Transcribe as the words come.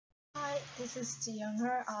this is Ji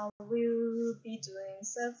Young-her. I will be doing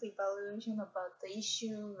self-evaluation about the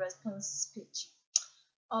issue response speech.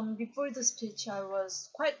 Before the speech, I was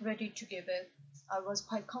quite ready to give it. I was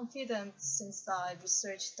quite confident since I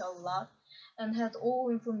researched a lot and had all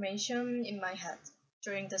information in my head.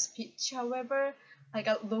 During the speech, however, I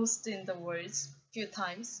got lost in the words few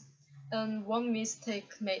times, and one mistake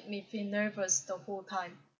made me feel nervous the whole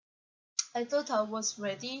time. I thought I was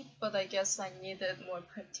ready, but I guess I needed more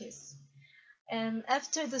practice. And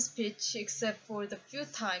after the speech, except for the few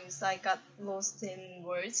times I got lost in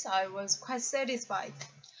words, I was quite satisfied.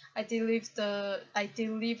 I delivered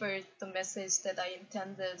the message that I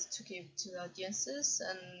intended to give to the audiences,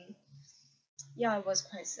 and yeah, I was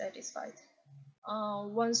quite satisfied.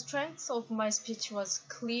 One strength of my speech was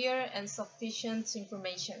clear and sufficient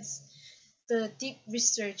information. The deep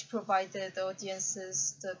research provided the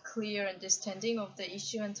audiences the clear understanding of the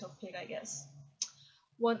issue and topic, I guess.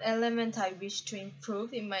 One element I wish to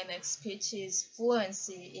improve in my next speech is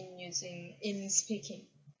fluency in speaking.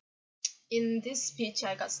 In this speech,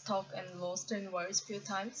 I got stuck and lost in words few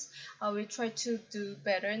times. I will try to do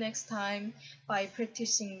better next time by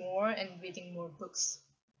practicing more and reading more books.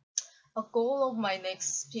 A goal of my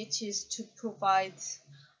next speech is to provide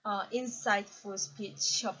insightful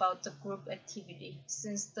speech about the group activity.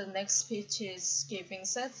 Since the next speech is giving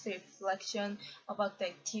self-reflection about the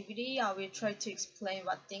activity, I will try to explain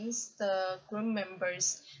what things the group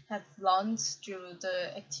members have learned through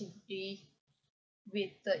the activity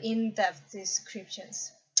with the in-depth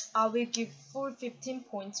descriptions. I will give full 15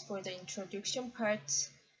 points for the introduction part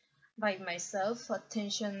by myself.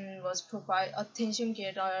 Attention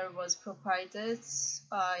getter was provided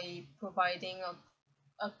by providing a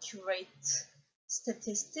accurate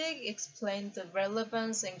statistic, explained the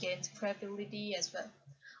relevance and gained credibility as well.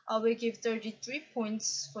 I will give 33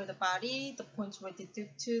 points for the body. The points were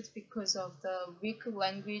deducted because of the weak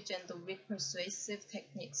language and the weak persuasive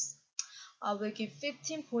techniques. I will give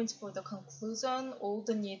 15 points for the conclusion. All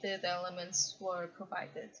the needed elements were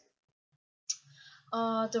provided.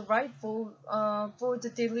 For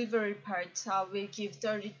the delivery part, I will give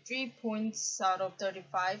 33 points out of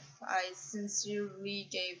 35. I sincerely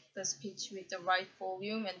gave the speech with the right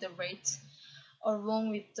volume and the rate,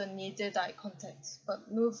 along with the needed eye contact, but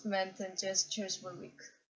movement and gestures were weak.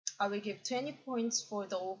 I will give 20 points for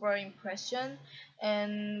the overall impression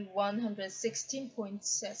and 116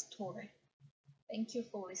 points as total. Thank you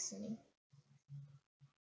for listening.